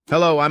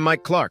Hello, I'm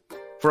Mike Clark.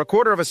 For a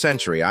quarter of a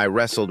century, I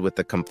wrestled with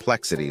the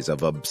complexities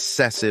of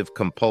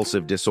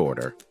Obsessive-Compulsive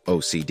Disorder,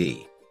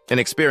 OCD, an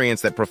experience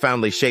that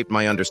profoundly shaped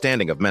my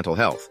understanding of mental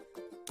health.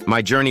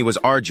 My journey was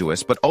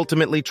arduous but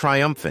ultimately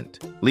triumphant,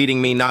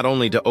 leading me not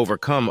only to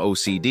overcome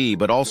OCD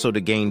but also to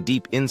gain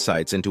deep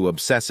insights into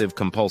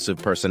Obsessive-Compulsive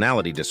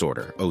Personality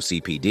Disorder,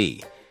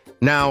 OCPD.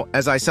 Now,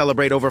 as I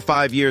celebrate over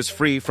 5 years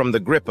free from the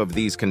grip of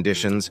these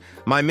conditions,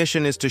 my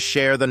mission is to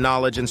share the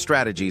knowledge and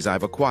strategies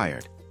I've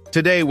acquired.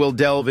 Today, we'll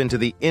delve into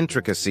the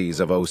intricacies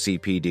of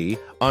OCPD,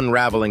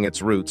 unraveling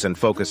its roots and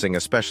focusing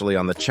especially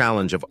on the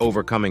challenge of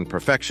overcoming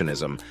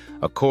perfectionism,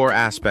 a core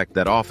aspect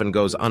that often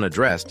goes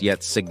unaddressed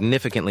yet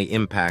significantly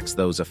impacts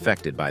those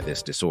affected by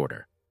this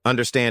disorder.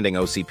 Understanding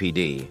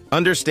OCPD.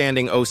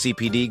 Understanding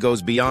OCPD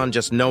goes beyond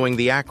just knowing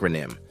the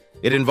acronym.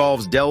 It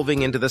involves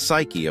delving into the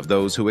psyche of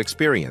those who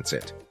experience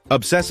it.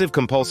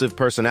 Obsessive-Compulsive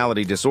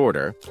Personality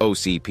Disorder,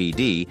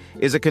 OCPD,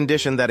 is a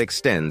condition that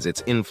extends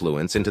its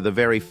influence into the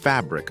very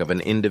fabric of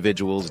an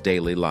individual's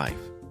daily life.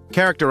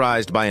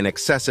 Characterized by an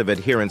excessive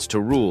adherence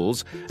to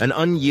rules, an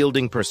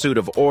unyielding pursuit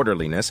of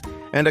orderliness,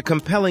 and a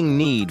compelling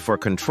need for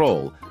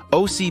control,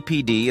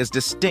 OCPD is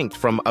distinct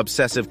from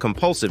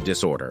Obsessive-Compulsive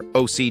Disorder,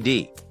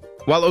 OCD.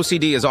 While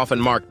OCD is often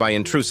marked by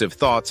intrusive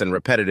thoughts and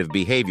repetitive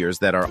behaviors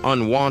that are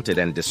unwanted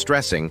and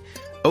distressing,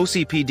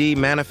 OCPD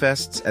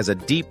manifests as a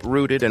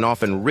deep-rooted and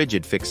often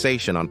rigid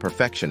fixation on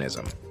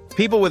perfectionism.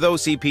 People with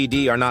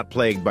OCPD are not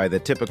plagued by the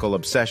typical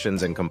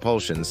obsessions and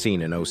compulsions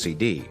seen in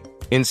OCD.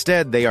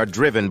 Instead, they are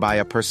driven by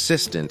a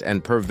persistent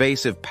and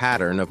pervasive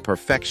pattern of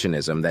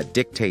perfectionism that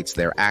dictates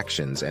their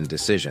actions and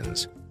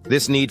decisions.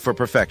 This need for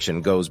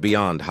perfection goes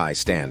beyond high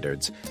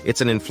standards.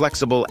 It's an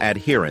inflexible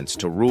adherence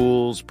to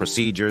rules,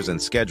 procedures, and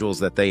schedules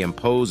that they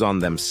impose on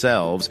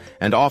themselves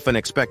and often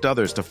expect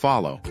others to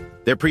follow.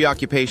 Their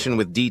preoccupation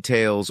with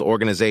details,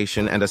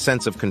 organization, and a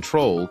sense of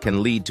control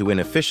can lead to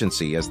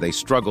inefficiency as they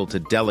struggle to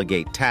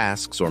delegate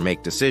tasks or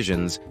make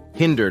decisions,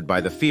 hindered by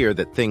the fear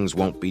that things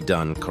won't be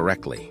done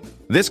correctly.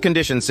 This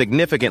condition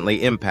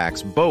significantly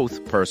impacts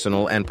both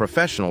personal and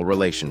professional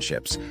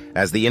relationships,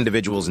 as the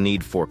individual's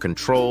need for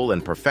control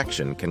and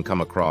perfection can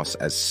come across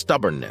as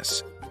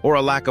stubbornness or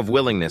a lack of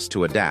willingness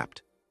to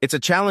adapt. It's a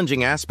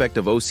challenging aspect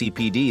of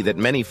OCPD that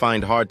many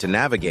find hard to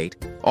navigate,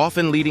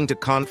 often leading to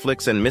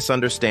conflicts and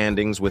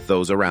misunderstandings with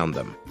those around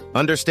them.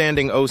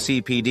 Understanding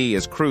OCPD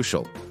is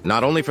crucial,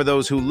 not only for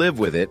those who live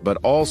with it, but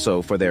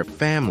also for their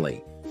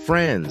family,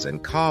 friends,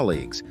 and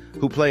colleagues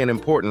who play an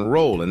important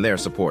role in their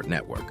support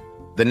network.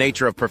 The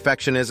nature of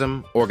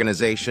perfectionism,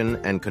 organization,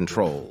 and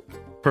control.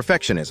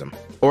 Perfectionism,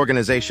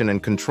 organization,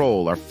 and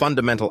control are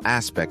fundamental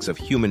aspects of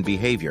human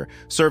behavior,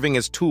 serving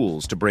as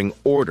tools to bring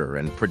order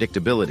and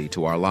predictability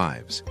to our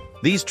lives.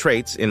 These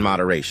traits, in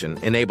moderation,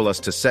 enable us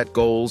to set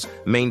goals,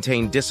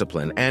 maintain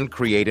discipline, and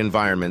create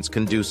environments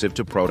conducive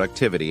to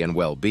productivity and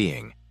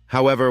well-being.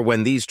 However,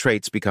 when these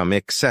traits become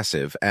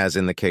excessive, as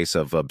in the case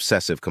of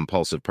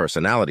Obsessive-Compulsive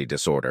Personality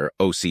Disorder,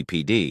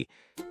 OCPD,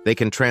 they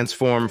can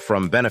transform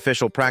from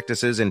beneficial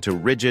practices into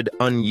rigid,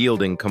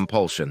 unyielding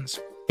compulsions.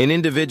 In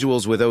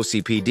individuals with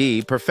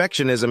OCPD,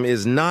 perfectionism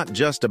is not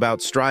just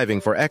about striving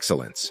for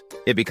excellence.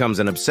 It becomes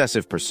an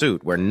obsessive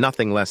pursuit where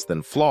nothing less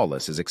than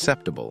flawless is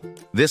acceptable.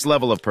 This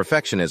level of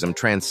perfectionism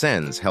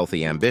transcends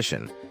healthy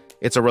ambition.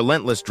 It's a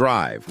relentless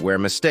drive where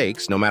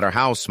mistakes, no matter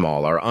how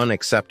small, are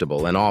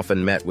unacceptable and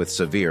often met with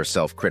severe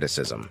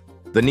self-criticism.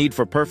 The need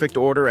for perfect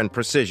order and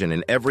precision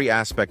in every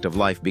aspect of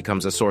life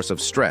becomes a source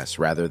of stress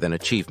rather than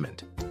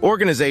achievement.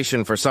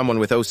 Organization for someone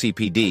with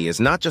OCPD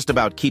is not just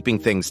about keeping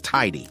things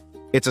tidy.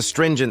 It's a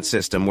stringent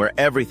system where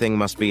everything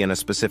must be in a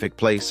specific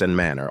place and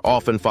manner,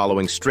 often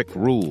following strict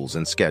rules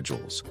and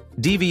schedules.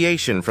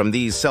 Deviation from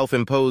these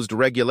self-imposed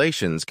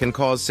regulations can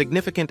cause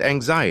significant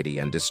anxiety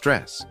and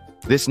distress.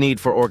 This need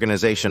for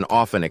organization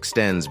often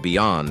extends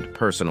beyond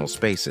personal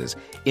spaces,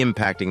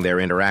 impacting their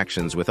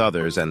interactions with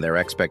others and their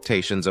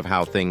expectations of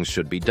how things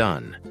should be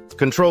done.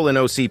 Control in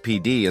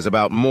OCPD is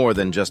about more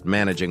than just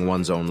managing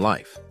one's own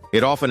life.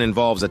 It often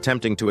involves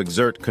attempting to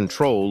exert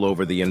control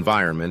over the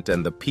environment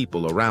and the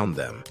people around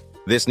them.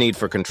 This need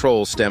for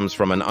control stems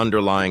from an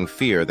underlying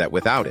fear that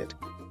without it,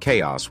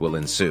 chaos will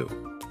ensue.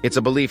 It's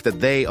a belief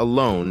that they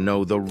alone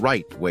know the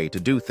right way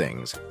to do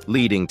things,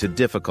 leading to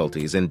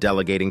difficulties in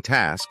delegating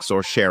tasks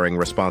or sharing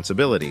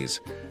responsibilities.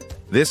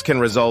 This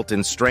can result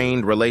in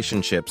strained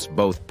relationships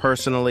both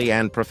personally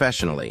and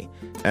professionally,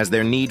 as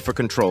their need for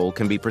control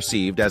can be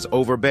perceived as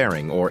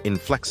overbearing or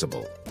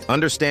inflexible.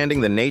 Understanding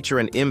the nature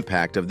and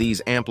impact of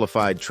these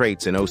amplified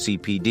traits in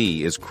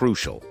OCPD is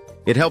crucial.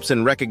 It helps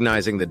in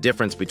recognizing the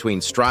difference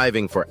between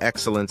striving for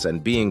excellence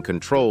and being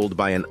controlled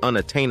by an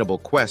unattainable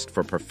quest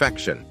for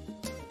perfection.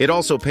 It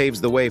also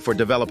paves the way for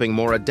developing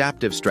more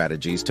adaptive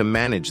strategies to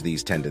manage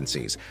these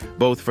tendencies,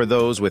 both for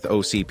those with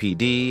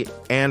OCPD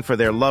and for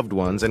their loved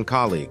ones and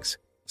colleagues.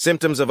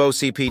 Symptoms of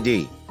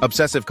OCPD.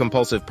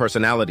 Obsessive-Compulsive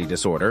Personality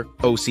Disorder,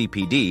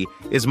 OCPD,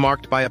 is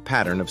marked by a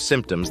pattern of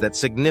symptoms that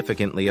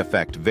significantly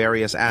affect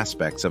various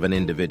aspects of an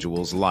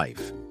individual's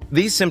life.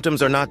 These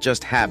symptoms are not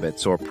just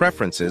habits or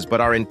preferences, but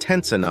are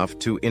intense enough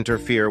to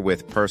interfere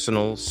with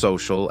personal,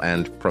 social,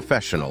 and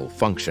professional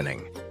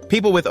functioning.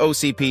 People with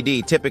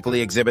OCPD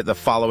typically exhibit the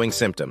following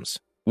symptoms.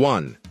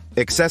 1.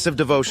 Excessive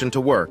devotion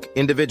to work.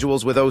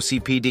 Individuals with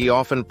OCPD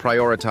often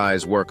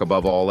prioritize work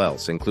above all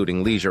else,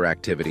 including leisure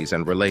activities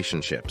and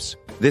relationships.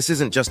 This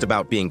isn't just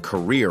about being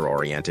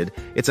career-oriented,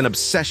 it's an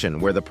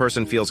obsession where the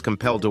person feels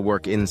compelled to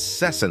work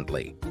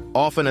incessantly,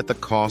 often at the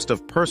cost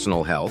of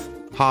personal health,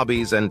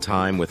 hobbies, and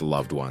time with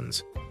loved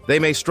ones. They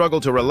may struggle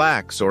to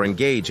relax or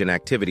engage in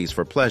activities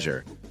for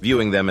pleasure,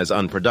 viewing them as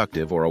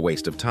unproductive or a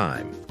waste of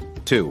time.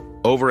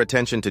 2.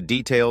 Over-attention to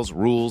details,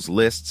 rules,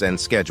 lists, and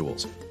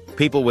schedules.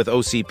 People with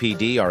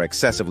OCPD are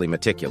excessively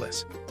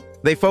meticulous.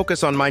 They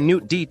focus on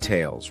minute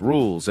details,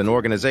 rules, and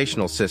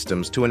organizational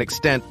systems to an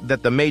extent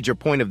that the major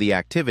point of the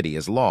activity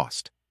is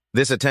lost.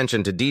 This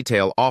attention to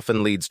detail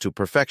often leads to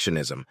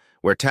perfectionism,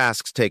 where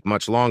tasks take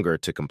much longer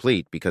to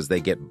complete because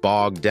they get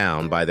bogged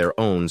down by their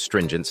own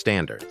stringent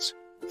standards.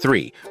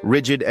 3.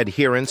 Rigid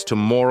adherence to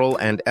moral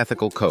and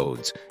ethical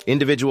codes.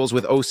 Individuals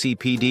with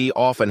OCPD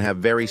often have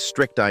very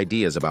strict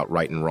ideas about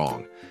right and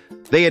wrong.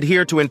 They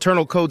adhere to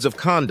internal codes of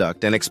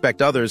conduct and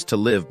expect others to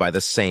live by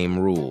the same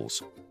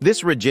rules.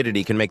 This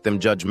rigidity can make them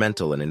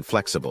judgmental and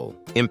inflexible,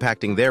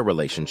 impacting their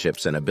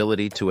relationships and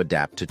ability to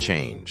adapt to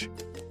change.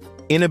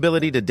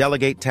 Inability to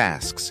delegate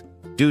tasks.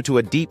 Due to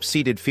a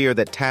deep-seated fear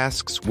that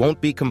tasks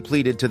won't be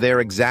completed to their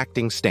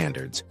exacting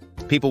standards,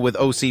 people with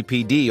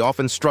OCPD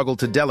often struggle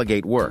to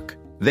delegate work.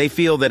 They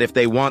feel that if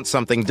they want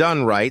something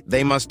done right,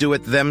 they must do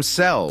it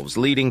themselves,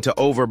 leading to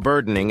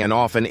overburdening and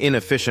often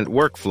inefficient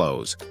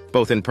workflows,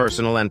 both in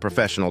personal and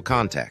professional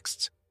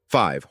contexts.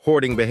 5.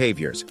 Hoarding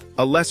behaviors.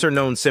 A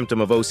lesser-known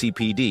symptom of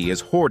OCPD is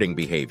hoarding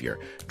behavior,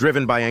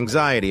 driven by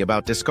anxiety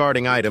about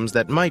discarding items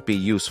that might be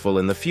useful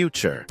in the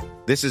future.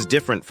 This is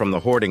different from the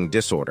hoarding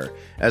disorder,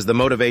 as the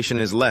motivation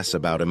is less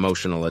about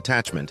emotional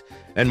attachment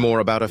and more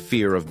about a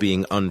fear of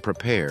being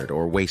unprepared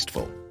or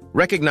wasteful.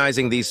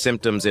 Recognizing these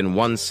symptoms in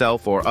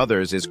oneself or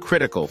others is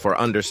critical for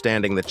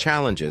understanding the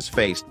challenges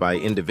faced by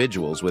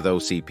individuals with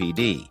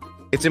OCPD.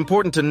 It's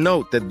important to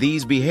note that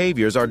these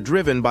behaviors are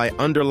driven by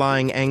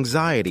underlying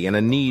anxiety and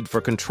a need for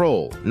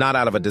control, not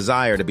out of a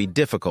desire to be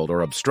difficult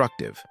or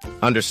obstructive.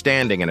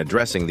 Understanding and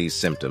addressing these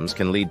symptoms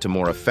can lead to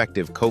more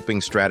effective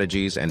coping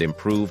strategies and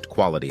improved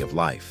quality of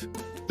life.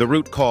 The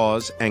root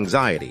cause,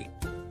 anxiety.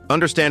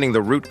 Understanding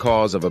the root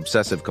cause of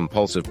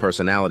Obsessive-Compulsive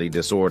Personality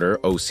Disorder,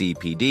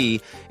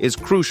 OCPD, is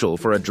crucial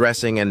for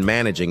addressing and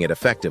managing it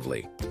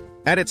effectively.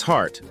 At its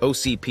heart,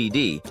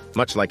 OCPD,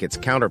 much like its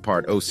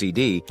counterpart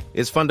OCD,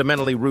 is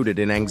fundamentally rooted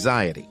in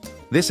anxiety.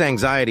 This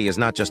anxiety is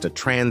not just a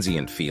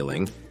transient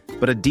feeling,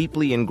 but a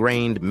deeply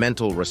ingrained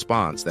mental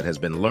response that has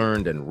been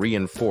learned and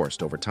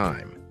reinforced over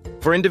time.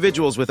 For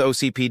individuals with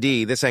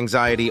OCPD, this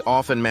anxiety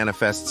often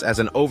manifests as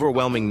an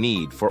overwhelming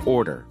need for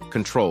order,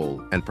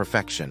 control, and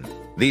perfection.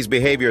 These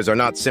behaviors are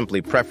not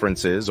simply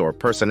preferences or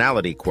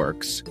personality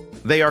quirks.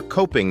 They are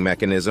coping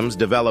mechanisms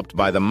developed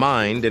by the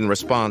mind in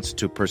response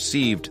to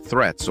perceived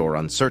threats or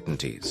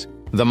uncertainties.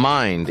 The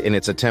mind, in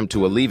its attempt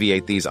to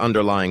alleviate these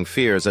underlying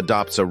fears,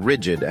 adopts a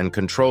rigid and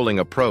controlling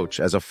approach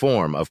as a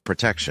form of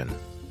protection.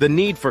 The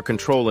need for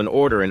control and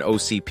order in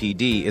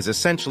OCPD is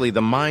essentially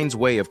the mind's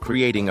way of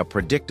creating a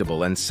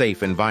predictable and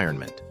safe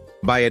environment.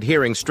 By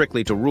adhering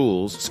strictly to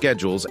rules,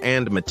 schedules,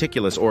 and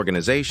meticulous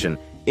organization,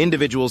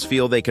 individuals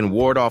feel they can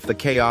ward off the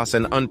chaos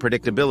and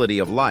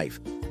unpredictability of life,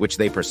 which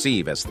they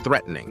perceive as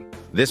threatening.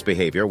 This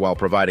behavior, while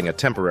providing a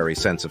temporary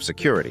sense of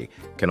security,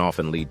 can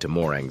often lead to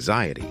more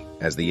anxiety,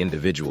 as the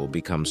individual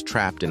becomes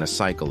trapped in a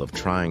cycle of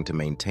trying to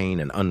maintain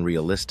an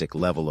unrealistic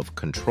level of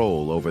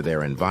control over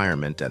their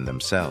environment and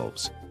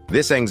themselves.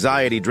 This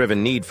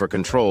anxiety-driven need for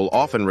control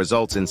often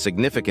results in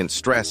significant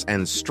stress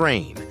and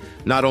strain,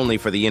 not only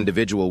for the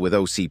individual with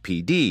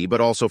OCPD,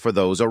 but also for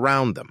those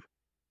around them.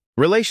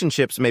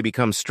 Relationships may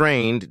become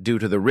strained due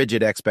to the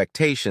rigid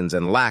expectations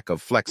and lack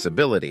of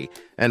flexibility,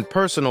 and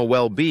personal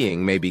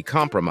well-being may be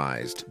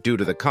compromised due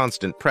to the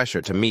constant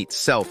pressure to meet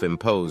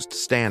self-imposed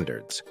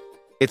standards.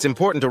 It's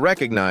important to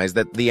recognize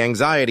that the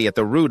anxiety at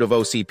the root of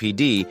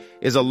OCPD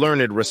is a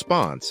learned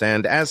response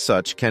and, as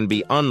such, can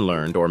be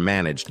unlearned or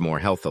managed more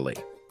healthily.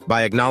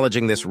 By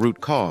acknowledging this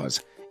root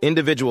cause,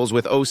 individuals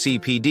with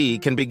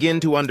OCPD can begin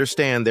to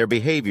understand their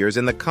behaviors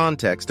in the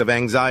context of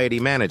anxiety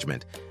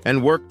management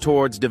and work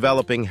towards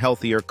developing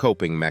healthier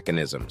coping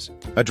mechanisms.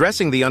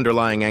 Addressing the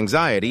underlying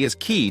anxiety is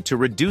key to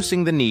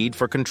reducing the need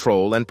for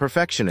control and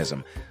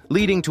perfectionism,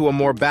 leading to a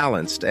more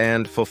balanced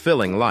and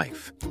fulfilling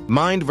life.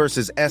 Mind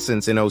versus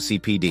essence in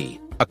OCPD.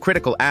 A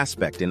critical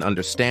aspect in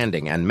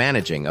understanding and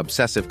managing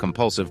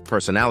Obsessive-Compulsive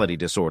Personality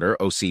Disorder,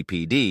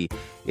 OCPD,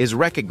 is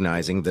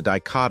recognizing the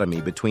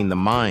dichotomy between the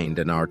mind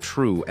and our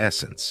true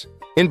essence.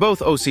 In both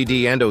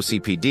OCD and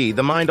OCPD,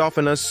 the mind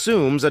often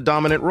assumes a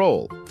dominant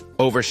role,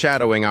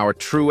 overshadowing our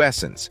true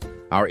essence,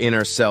 our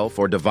inner self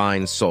or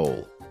divine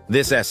soul.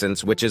 This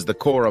essence, which is the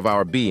core of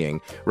our being,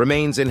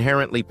 remains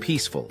inherently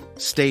peaceful,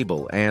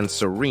 stable, and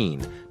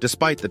serene,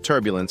 despite the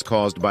turbulence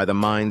caused by the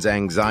mind's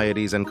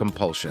anxieties and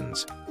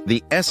compulsions.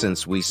 The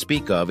essence we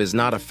speak of is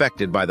not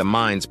affected by the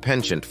mind's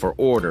penchant for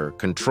order,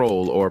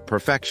 control, or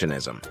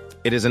perfectionism.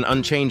 It is an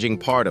unchanging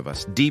part of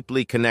us,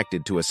 deeply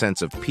connected to a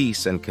sense of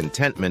peace and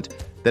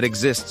contentment that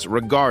exists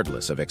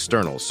regardless of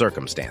external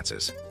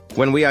circumstances.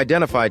 When we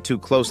identify too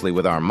closely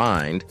with our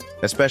mind,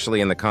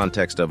 especially in the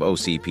context of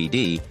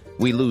OCPD,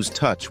 we lose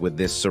touch with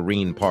this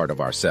serene part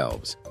of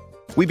ourselves.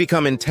 We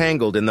become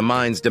entangled in the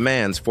mind's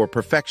demands for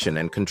perfection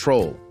and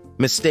control,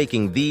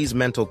 mistaking these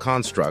mental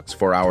constructs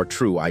for our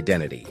true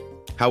identity.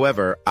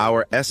 However,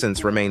 our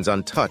essence remains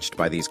untouched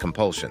by these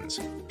compulsions.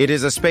 It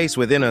is a space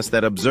within us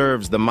that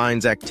observes the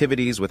mind's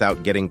activities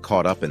without getting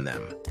caught up in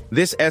them.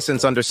 This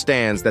essence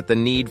understands that the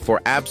need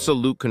for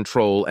absolute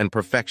control and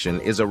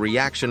perfection is a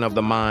reaction of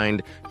the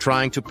mind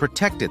trying to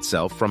protect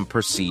itself from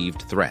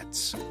perceived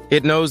threats.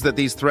 It knows that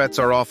these threats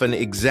are often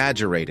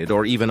exaggerated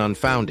or even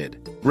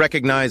unfounded.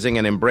 Recognizing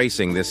and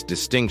embracing this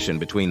distinction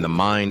between the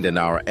mind and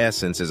our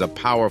essence is a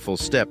powerful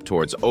step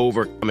towards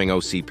overcoming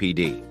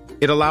OCPD.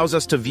 It allows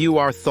us to view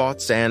our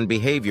thoughts and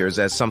behaviors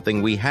as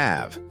something we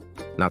have,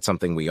 not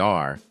something we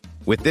are.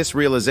 With this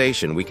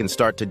realization, we can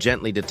start to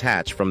gently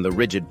detach from the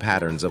rigid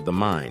patterns of the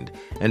mind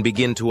and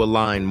begin to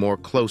align more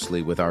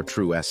closely with our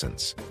true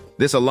essence.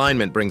 This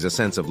alignment brings a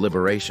sense of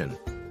liberation.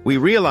 We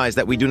realize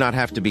that we do not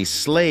have to be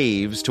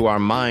slaves to our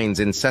mind's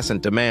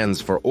incessant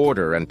demands for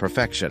order and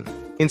perfection.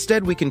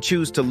 Instead, we can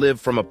choose to live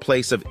from a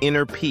place of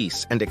inner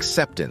peace and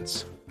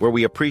acceptance, where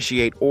we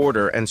appreciate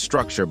order and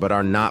structure but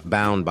are not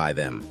bound by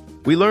them.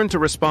 We learn to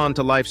respond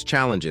to life's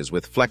challenges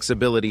with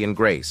flexibility and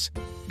grace,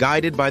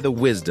 guided by the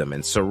wisdom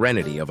and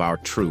serenity of our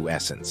true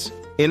essence.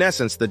 In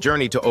essence, the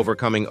journey to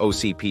overcoming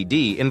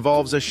OCPD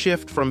involves a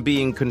shift from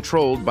being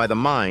controlled by the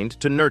mind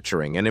to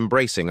nurturing and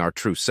embracing our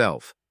true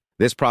self.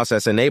 This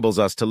process enables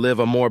us to live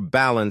a more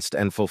balanced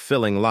and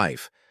fulfilling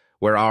life,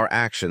 where our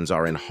actions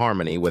are in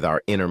harmony with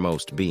our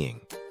innermost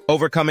being.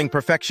 Overcoming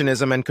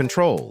perfectionism and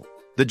control.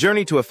 The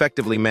journey to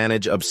effectively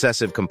manage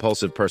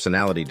Obsessive-Compulsive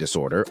Personality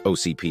Disorder,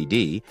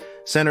 OCPD,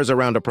 centers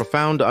around a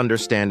profound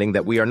understanding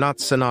that we are not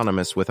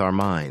synonymous with our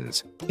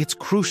minds. It's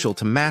crucial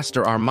to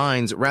master our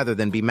minds rather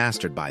than be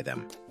mastered by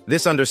them.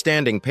 This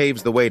understanding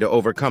paves the way to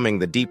overcoming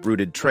the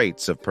deep-rooted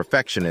traits of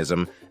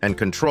perfectionism and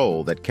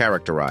control that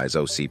characterize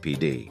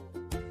OCPD.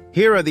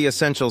 Here are the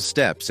essential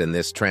steps in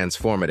this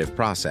transformative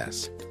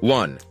process.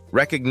 1.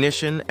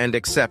 Recognition and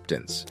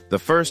acceptance. The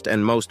first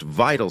and most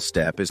vital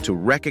step is to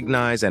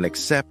recognize and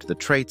accept the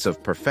traits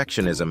of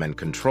perfectionism and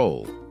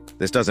control.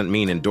 This doesn't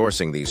mean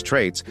endorsing these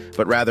traits,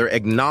 but rather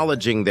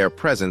acknowledging their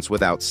presence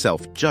without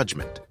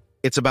self-judgment.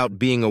 It's about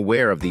being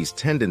aware of these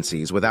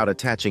tendencies without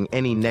attaching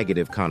any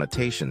negative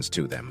connotations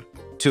to them.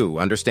 2.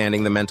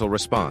 Understanding the mental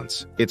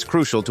response. It's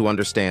crucial to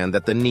understand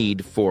that the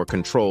need for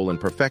control and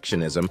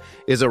perfectionism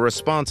is a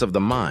response of the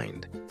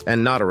mind,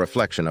 and not a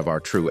reflection of our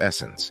true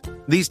essence.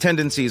 These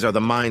tendencies are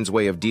the mind's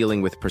way of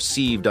dealing with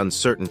perceived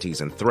uncertainties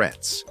and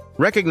threats.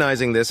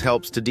 Recognizing this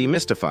helps to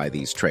demystify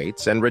these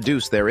traits and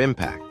reduce their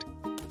impact.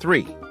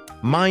 3.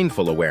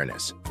 Mindful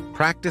awareness.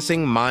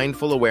 Practicing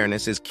mindful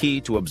awareness is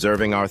key to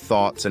observing our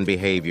thoughts and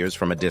behaviors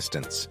from a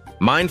distance.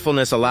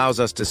 Mindfulness allows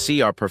us to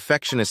see our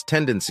perfectionist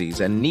tendencies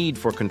and need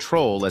for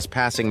control as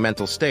passing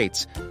mental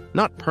states,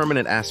 not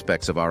permanent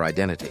aspects of our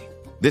identity.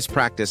 This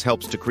practice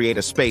helps to create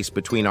a space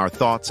between our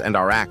thoughts and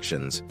our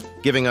actions,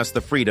 giving us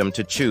the freedom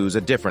to choose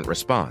a different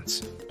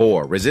response.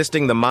 4.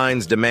 Resisting the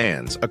mind's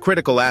demands. A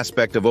critical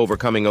aspect of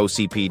overcoming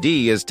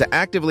OCPD is to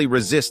actively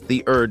resist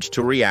the urge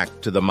to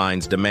react to the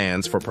mind's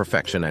demands for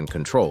perfection and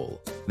control.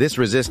 This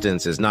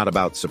resistance is not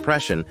about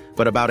suppression,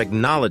 but about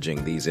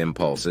acknowledging these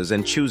impulses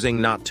and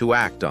choosing not to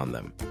act on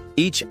them.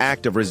 Each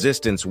act of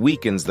resistance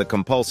weakens the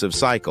compulsive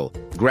cycle,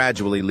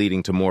 gradually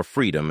leading to more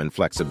freedom and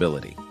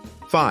flexibility.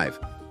 5.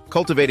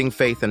 Cultivating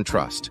faith and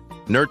trust.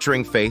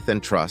 Nurturing faith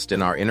and trust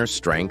in our inner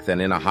strength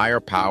and in a higher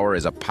power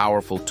is a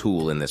powerful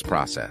tool in this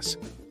process.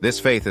 This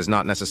faith is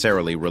not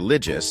necessarily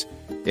religious.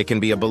 It can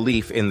be a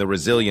belief in the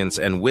resilience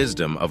and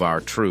wisdom of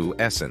our true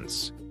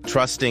essence.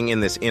 Trusting in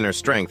this inner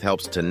strength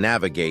helps to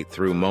navigate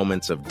through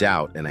moments of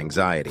doubt and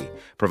anxiety,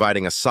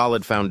 providing a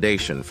solid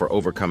foundation for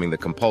overcoming the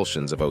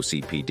compulsions of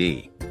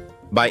OCPD.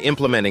 By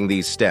implementing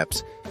these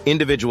steps,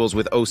 individuals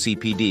with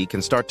OCPD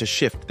can start to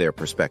shift their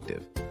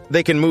perspective.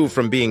 They can move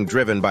from being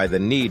driven by the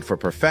need for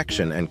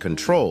perfection and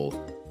control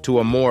to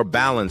a more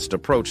balanced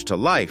approach to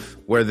life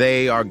where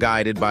they are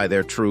guided by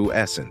their true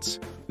essence.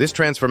 This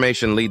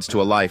transformation leads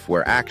to a life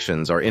where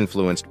actions are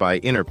influenced by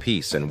inner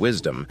peace and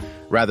wisdom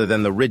rather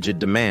than the rigid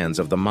demands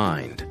of the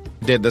mind.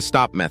 The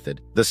STOP method.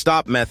 The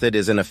STOP method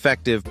is an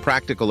effective,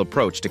 practical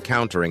approach to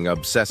countering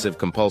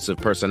Obsessive-Compulsive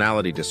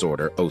Personality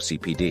Disorder,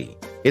 OCPD.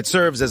 It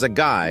serves as a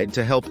guide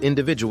to help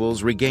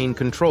individuals regain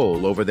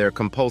control over their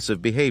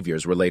compulsive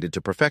behaviors related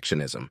to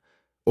perfectionism,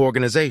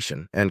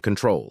 organization, and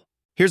control.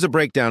 Here's a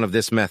breakdown of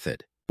this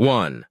method.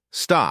 1.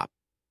 Stop.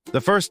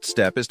 The first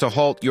step is to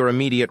halt your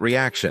immediate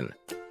reaction.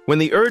 When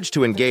the urge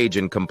to engage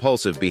in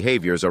compulsive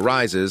behaviors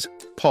arises,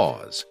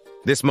 pause.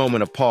 This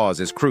moment of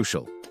pause is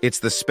crucial. It's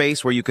the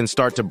space where you can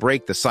start to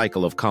break the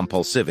cycle of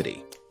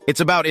compulsivity. It's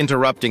about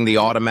interrupting the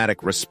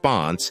automatic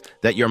response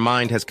that your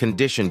mind has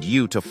conditioned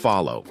you to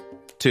follow.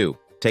 2.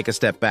 Take a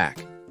step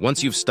back.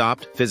 Once you've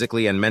stopped,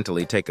 physically and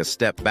mentally take a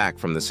step back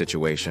from the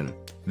situation.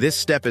 This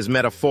step is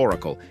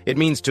metaphorical. It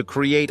means to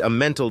create a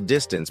mental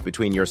distance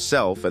between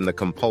yourself and the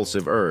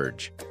compulsive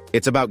urge.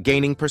 It's about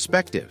gaining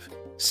perspective,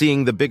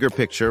 seeing the bigger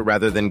picture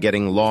rather than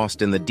getting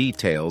lost in the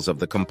details of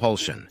the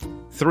compulsion.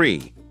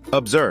 3.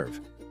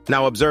 Observe.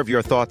 Now observe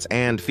your thoughts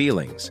and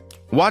feelings.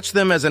 Watch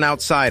them as an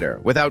outsider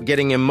without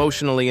getting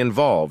emotionally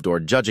involved or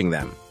judging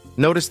them.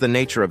 Notice the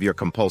nature of your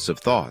compulsive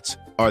thoughts.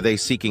 Are they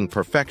seeking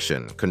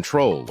perfection,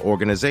 control,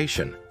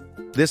 organization?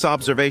 This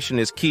observation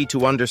is key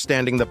to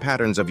understanding the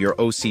patterns of your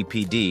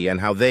OCPD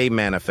and how they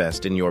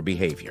manifest in your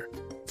behavior.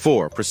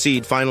 4.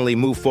 Finally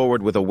move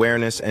forward with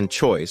awareness and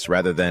choice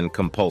rather than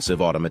compulsive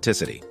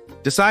automaticity.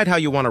 Decide how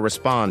you want to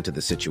respond to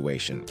the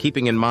situation,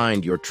 keeping in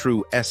mind your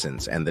true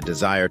essence and the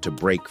desire to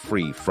break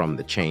free from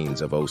the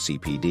chains of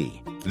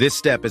OCPD. This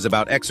step is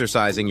about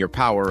exercising your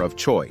power of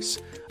choice,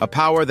 a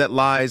power that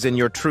lies in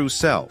your true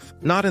self,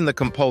 not in the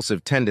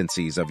compulsive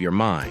tendencies of your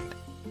mind.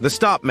 The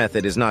STOP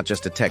method is not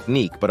just a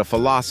technique, but a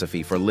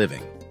philosophy for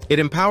living. It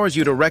empowers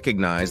you to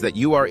recognize that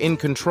you are in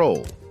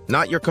control,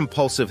 not your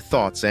compulsive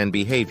thoughts and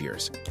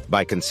behaviors.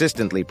 By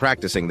consistently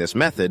practicing this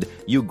method,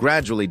 you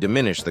gradually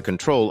diminish the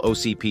control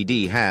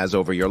OCPD has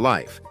over your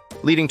life,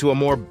 leading to a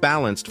more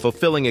balanced,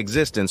 fulfilling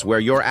existence where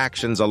your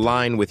actions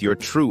align with your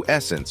true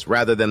essence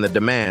rather than the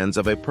demands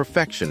of a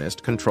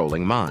perfectionist,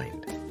 controlling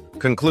mind.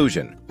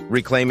 Conclusion: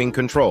 reclaiming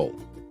control.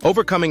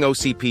 Overcoming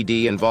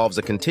OCPD involves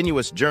a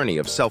continuous journey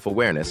of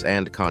self-awareness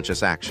and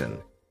conscious action.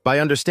 By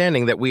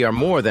understanding that we are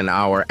more than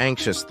our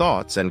anxious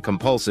thoughts and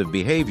compulsive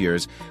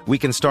behaviors, we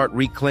can start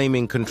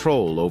reclaiming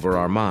control over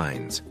our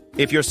minds.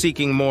 If you're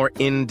seeking more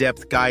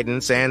in-depth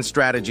guidance and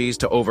strategies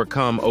to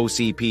overcome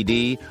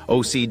OCPD,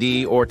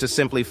 OCD, or to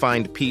simply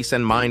find peace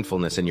and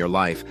mindfulness in your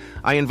life,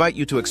 I invite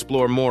you to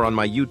explore more on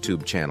my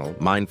YouTube channel,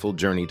 Mindful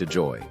Journey to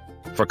Joy.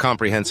 For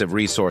comprehensive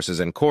resources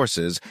and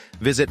courses,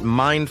 visit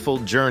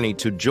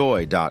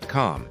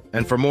mindfuljourneytojoy.com.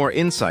 And for more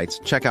insights,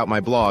 check out my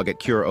blog at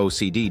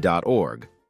cureocd.org.